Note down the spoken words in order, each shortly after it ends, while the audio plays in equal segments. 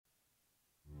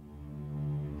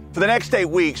For the next 8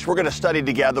 weeks, we're going to study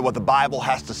together what the Bible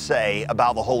has to say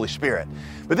about the Holy Spirit.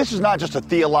 But this is not just a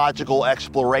theological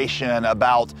exploration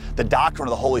about the doctrine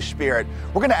of the Holy Spirit.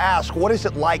 We're going to ask, what is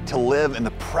it like to live in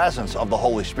the presence of the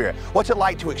Holy Spirit? What's it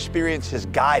like to experience His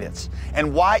guidance?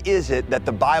 And why is it that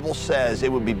the Bible says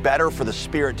it would be better for the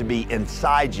Spirit to be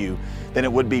inside you than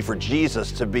it would be for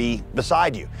Jesus to be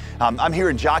beside you? I'm here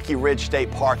in Jockey Ridge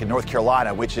State Park in North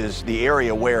Carolina, which is the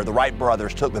area where the Wright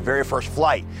brothers took the very first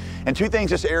flight. And two things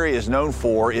this area is known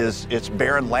for is its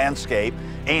barren landscape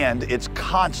and its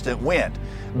constant wind.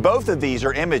 Both of these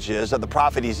are images that the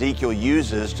prophet Ezekiel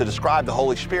uses to describe the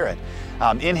Holy Spirit.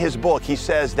 In his book, he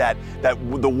says that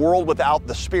the world without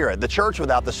the Spirit, the church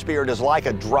without the Spirit, is like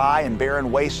a dry and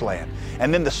barren wasteland.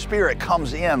 And then the Spirit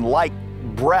comes in like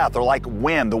breath or like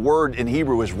wind. The word in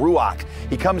Hebrew is ruach.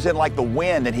 He comes in like the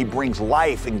wind and he brings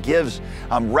life and gives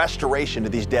restoration to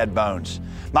these dead bones.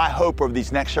 My hope over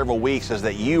these next several weeks is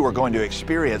that you are going to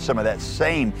experience some of that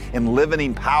same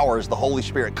enlivening power as the Holy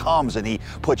Spirit comes and He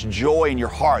puts joy in your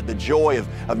heart, the joy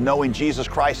of knowing Jesus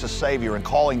Christ as Savior and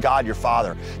calling God your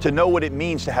Father, to know what it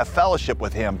means to have fellowship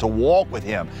with Him, to walk with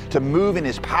Him, to move in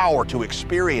His power, to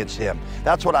experience Him.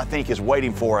 That's what I think is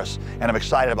waiting for us, and I'm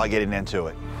excited about getting into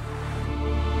it.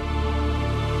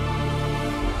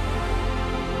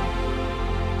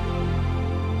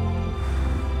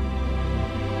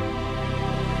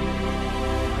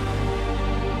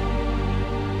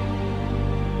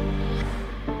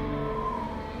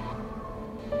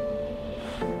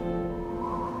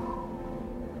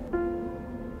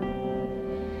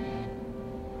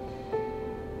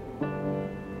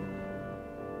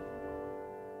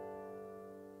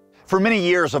 For many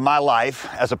years of my life,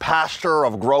 as a pastor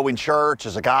of a growing church,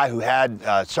 as a guy who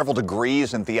had several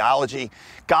degrees in theology,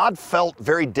 God felt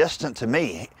very distant to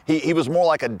me. He was more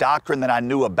like a doctrine that I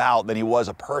knew about than He was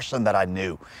a person that I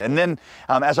knew. And then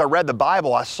as I read the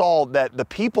Bible, I saw that the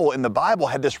people in the Bible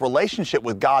had this relationship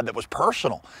with God that was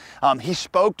personal. He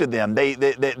spoke to them.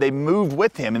 They moved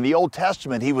with Him. In the Old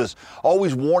Testament, He was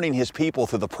always warning His people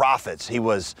through the prophets. He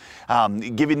was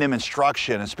giving them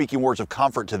instruction and speaking words of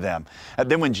comfort to them.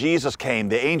 Then when Jesus came,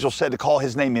 the angel said to call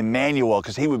His name Emmanuel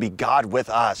because He would be God with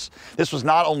us. This was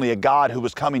not only a God who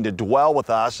was coming to dwell with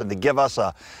us and to give us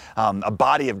a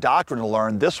body of doctrine to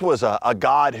learn. This was a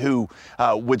God who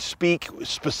would speak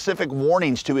specific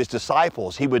warnings to His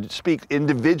disciples. He would speak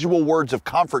individual words of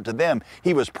comfort to them.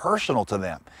 He was personal to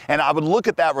them. And I would look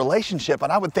at that relationship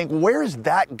and I would think, where is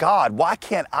that God? Why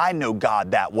can't I know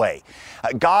God that way?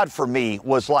 God for me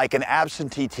was like an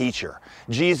absentee teacher.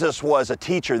 Jesus was a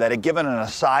teacher that had given an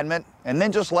assignment and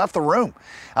then just left the room,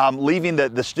 leaving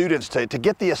the students to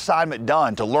get the assignment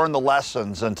done, to learn the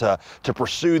lessons and to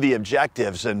pursue the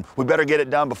objectives. And we better get it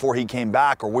done before He came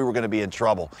back or we were going to be in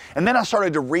trouble. And then I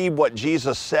started to read what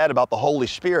Jesus said about the Holy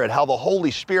Spirit, how the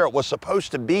Holy Spirit was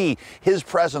supposed to be His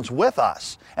presence with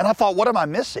us. And I thought, what am I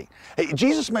missing? Hey,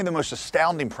 Jesus made the most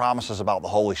astounding promises about the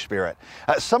Holy Spirit.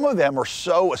 Some of them are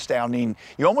so astounding,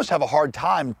 you almost have a hard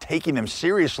time taking them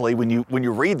seriously when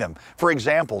you read them. For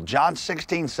example, John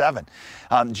 16:7.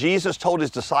 Jesus told His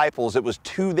disciples it was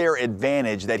to their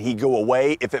advantage that He go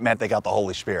away if it meant they got the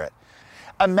Holy Spirit.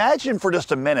 Imagine for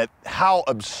just a minute how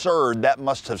absurd that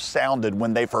must have sounded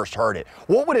when they first heard it.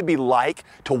 What would it be like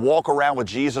to walk around with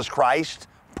Jesus Christ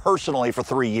personally for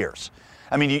 3 years?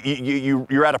 I mean,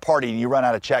 you're at a party and you run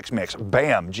out of Chex Mix.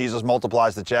 Bam, Jesus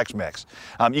multiplies the Chex Mix.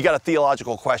 You got a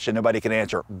theological question nobody can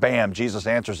answer. Bam, Jesus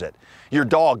answers it. Your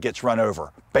dog gets run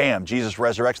over. Bam, Jesus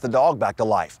resurrects the dog back to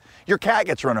life. Your cat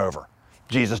gets run over.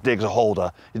 Jesus digs a hole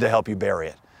to help you bury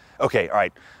it. Okay, all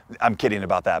right, I'm kidding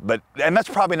about that. And that's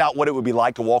probably not what it would be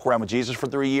like to walk around with Jesus for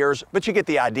 3 years, but you get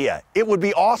the idea. It would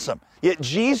be awesome. Yet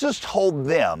Jesus told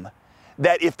them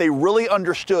that if they really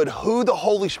understood who the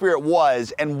Holy Spirit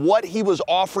was and what He was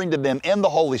offering to them in the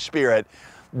Holy Spirit,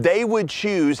 they would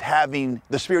choose having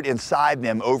the Spirit inside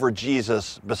them over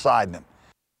Jesus beside them.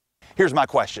 Here's my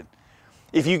question.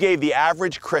 If you gave the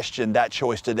average Christian that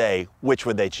choice today, which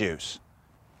would they choose?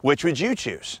 Which would you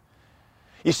choose?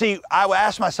 You see, I would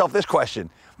ask myself this question.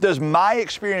 Does my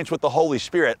experience with the Holy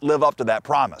Spirit live up to that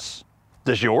promise?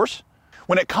 Does yours?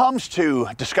 When it comes to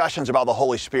discussions about the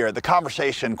Holy Spirit, the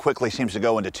conversation quickly seems to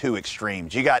go into two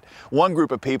extremes. You got one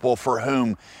group of people for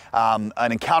whom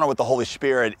an encounter with the Holy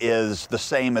Spirit is the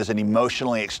same as an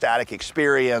emotionally ecstatic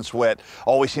experience, which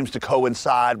always seems to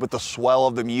coincide with the swell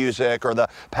of the music or the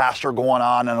pastor going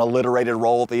on an alliterated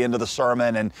roll at the end of the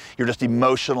sermon, and you're just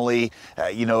emotionally,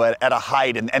 at a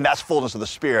height, and that's fullness of the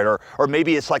Spirit. Or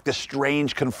maybe it's like this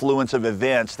strange confluence of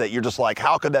events that you're just like,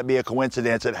 how could that be a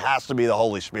coincidence? It has to be the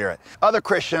Holy Spirit. Other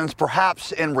Christians,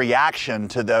 perhaps in reaction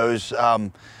to those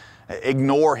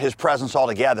ignore His presence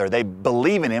altogether. They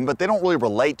believe in Him, but they don't really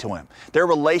relate to Him. Their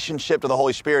relationship to the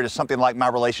Holy Spirit is something like my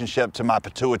relationship to my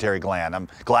pituitary gland. I'm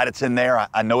glad it's in there.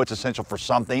 I know it's essential for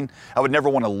something. I would never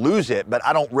want to lose it, but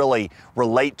I don't really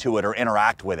relate to it or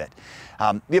interact with it.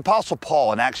 The Apostle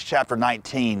Paul in Acts chapter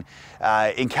 19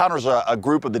 encounters a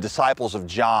group of the disciples of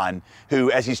John who,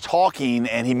 as he's talking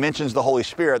and he mentions the Holy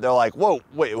Spirit, they're like, whoa,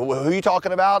 wait, who are you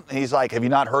talking about? And he's like, have you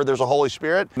not heard there's a Holy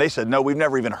Spirit? And they said, no, we've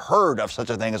never even heard of such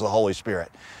a thing as the Holy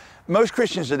Spirit. Most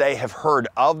Christians today have heard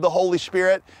of the Holy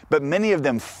Spirit, but many of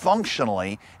them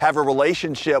functionally have a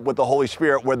relationship with the Holy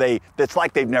Spirit where it's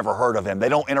like they've never heard of Him. They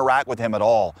don't interact with Him at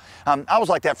all. I was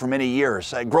like that for many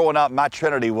years. Growing up, my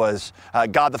Trinity was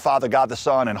God the Father, God the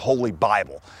Son, and Holy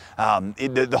Bible.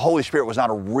 The Holy Spirit was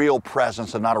not a real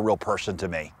presence and not a real person to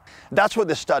me. That's what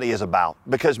this study is about,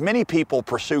 because many people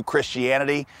pursue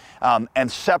Christianity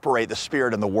and separate the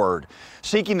Spirit and the Word.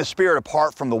 Seeking the Spirit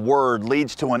apart from the Word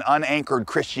leads to an unanchored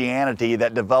Christianity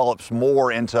that develops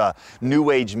more into New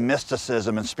Age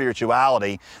mysticism and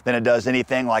spirituality than it does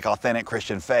anything like authentic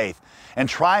Christian faith. And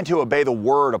trying to obey the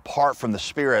Word apart from the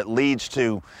Spirit leads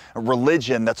to a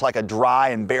religion that's like a dry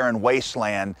and barren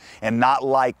wasteland and not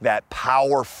like that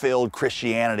power-filled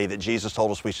Christianity that Jesus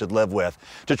told us we should live with.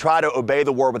 To try to obey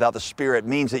the Word without the Spirit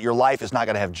means that your life is not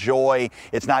going to have joy,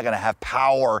 it's not going to have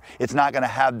power, it's not going to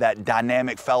have that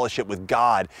dynamic fellowship with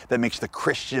God that makes the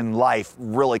Christian life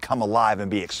really come alive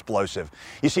and be explosive.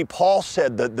 You see, Paul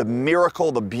said that the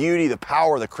miracle, the beauty, the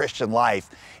power of the Christian life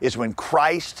is when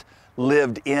Christ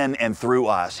lived in and through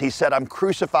us. He said, I'm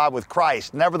crucified with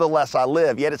Christ. Nevertheless, I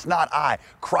live. Yet it's not I.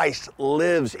 Christ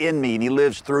lives in me and He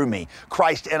lives through me.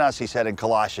 Christ in us, he said in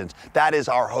Colossians. That is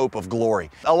our hope of glory.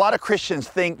 A lot of Christians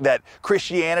think that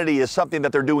Christianity is something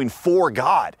that they're doing for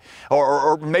God,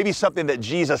 or maybe something that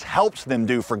Jesus helps them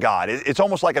do for God. It's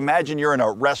almost like, imagine you're in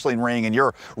a wrestling ring and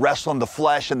you're wrestling the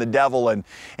flesh and the devil,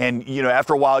 and you know,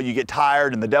 after a while you get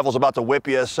tired and the devil's about to whip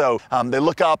you. So they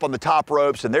look up on the top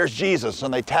ropes and there's Jesus,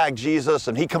 and they tag Jesus,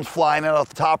 and He comes flying in off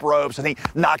the top ropes and He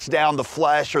knocks down the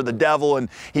flesh or the devil and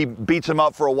He beats him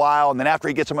up for a while, and then after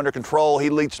He gets him under control,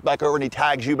 He leaps back over and He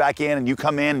tags you back in, and you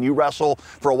come in and you wrestle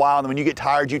for a while, and then when you get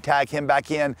tired you tag Him back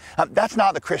in. That's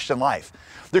not the Christian life.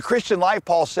 The Christian life,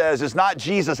 Paul says, is not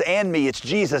Jesus and me, it's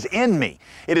Jesus in me.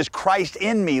 It is Christ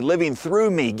in me, living through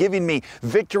me, giving me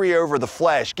victory over the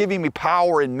flesh, giving me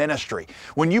power in ministry.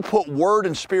 When you put Word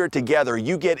and Spirit together,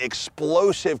 you get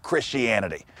explosive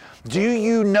Christianity. Do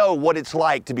you know what it's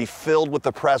like to be filled with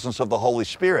the presence of the Holy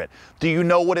Spirit? Do you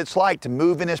know what it's like to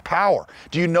move in His power?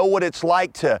 Do you know what it's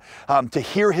like to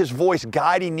hear His voice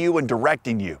guiding you and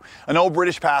directing you? An old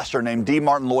British pastor named D.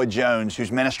 Martin Lloyd-Jones,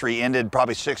 whose ministry ended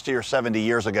probably 60 or 70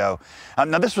 years ago.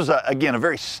 Now this was, again, a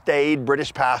very staid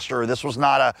British pastor. This was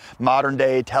not a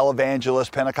modern-day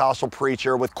televangelist, Pentecostal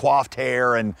preacher with coiffed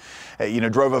hair and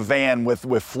drove a van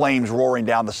with flames roaring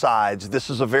down the sides.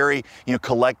 This is a very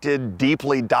collected,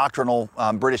 deeply doctrinal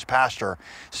British pastor.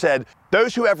 Said,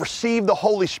 those who have received the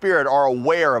Holy Spirit are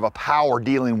aware of a power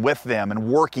dealing with them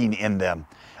and working in them.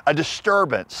 A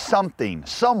disturbance, something,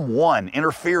 someone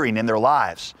interfering in their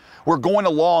lives. We're going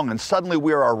along and suddenly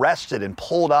we are arrested and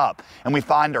pulled up and we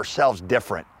find ourselves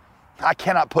different. I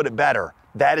cannot put it better.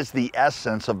 That is the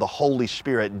essence of the Holy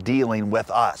Spirit dealing with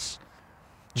us.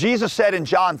 Jesus said in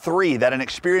John 3 that an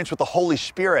experience with the Holy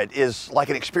Spirit is like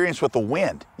an experience with the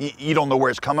wind. You don't know where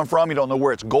it's coming from, you don't know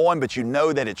where it's going, but you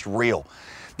know that it's real.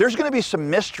 There's going to be some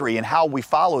mystery in how we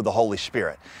follow the Holy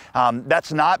Spirit.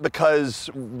 That's not because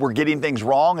we're getting things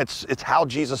wrong, it's how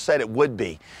Jesus said it would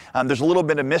be. There's a little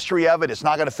bit of mystery of it, it's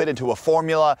not going to fit into a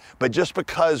formula, but just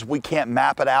because we can't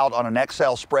map it out on an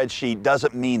Excel spreadsheet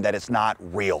doesn't mean that it's not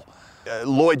real.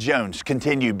 Lloyd-Jones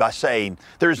continued by saying,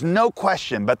 there's no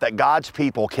question but that God's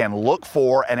people can look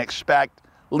for and expect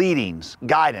leadings,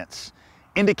 guidance,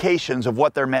 indications of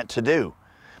what they're meant to do.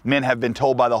 Men have been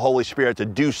told by the Holy Spirit to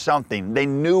do something. They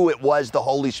knew it was the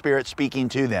Holy Spirit speaking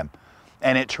to them,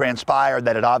 and it transpired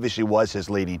that it obviously was His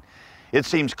leading. It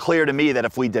seems clear to me that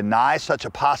if we deny such a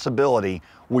possibility,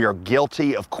 we are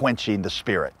guilty of quenching the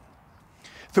Spirit.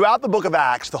 Throughout the book of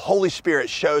Acts, the Holy Spirit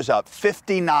shows up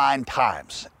 59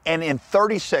 times. And in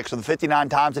 36 of the 59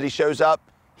 times that He shows up,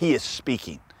 He is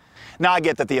speaking. Now, I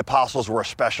get that the apostles were a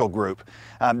special group.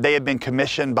 They had been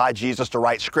commissioned by Jesus to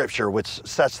write Scripture, which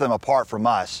sets them apart from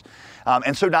us.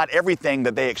 And so not everything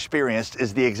that they experienced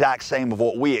is the exact same of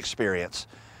what we experience.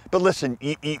 But listen,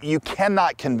 you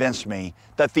cannot convince me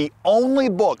that the only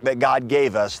book that God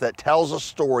gave us that tells us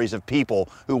stories of people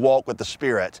who walk with the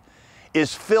Spirit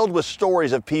is filled with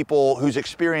stories of people whose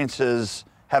experiences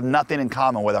have nothing in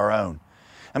common with our own.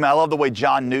 I mean, I love the way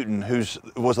John Newton, who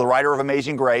was the writer of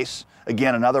Amazing Grace,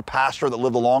 again, another pastor that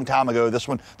lived a long time ago, this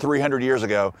one 300 years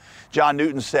ago, John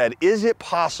Newton said, "Is it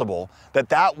possible that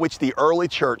that which the early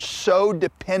church so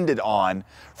depended on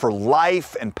for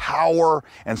life and power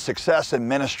and success in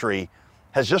ministry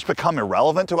has just become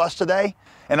irrelevant to us today?"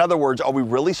 In other words, are we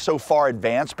really so far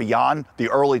advanced beyond the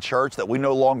early church that we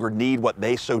no longer need what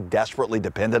they so desperately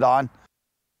depended on?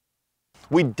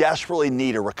 We desperately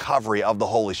need a recovery of the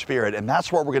Holy Spirit, and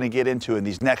that's what we're going to get into in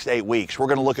these next 8 weeks. We're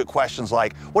going to look at questions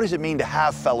like, what does it mean to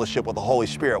have fellowship with the Holy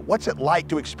Spirit? What's it like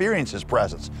to experience His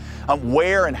presence?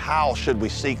 Where and how should we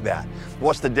seek that?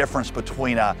 What's the difference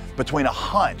between a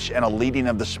hunch and a leading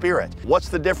of the Spirit? What's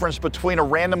the difference between a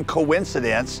random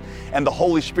coincidence and the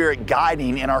Holy Spirit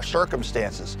guiding in our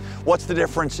circumstances? What's the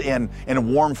difference in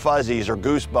warm fuzzies or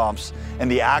goosebumps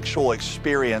and the actual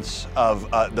experience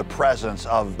of the presence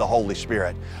of the Holy Spirit?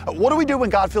 What do we do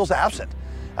when God feels absent?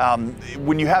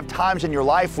 When you have times in your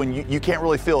life when you can't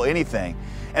really feel anything?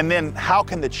 And then how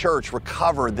can the church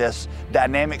recover this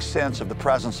dynamic sense of the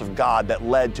presence of God that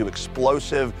led to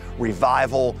explosive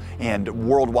revival and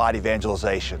worldwide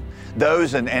evangelization?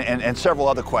 Those and several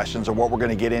other questions are what we're going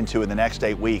to get into in the next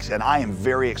 8 weeks. And I am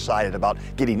very excited about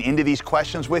getting into these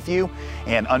questions with you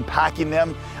and unpacking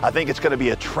them. I think it's going to be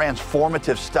a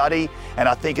transformative study, and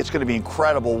I think it's going to be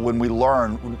incredible when we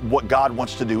learn what God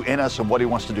wants to do in us and what He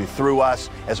wants to do through us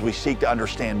as we seek to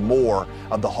understand more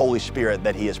of the Holy Spirit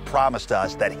that He has promised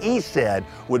us, that He said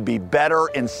would be better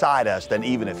inside us than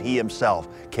even if He Himself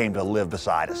came to live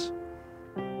beside us.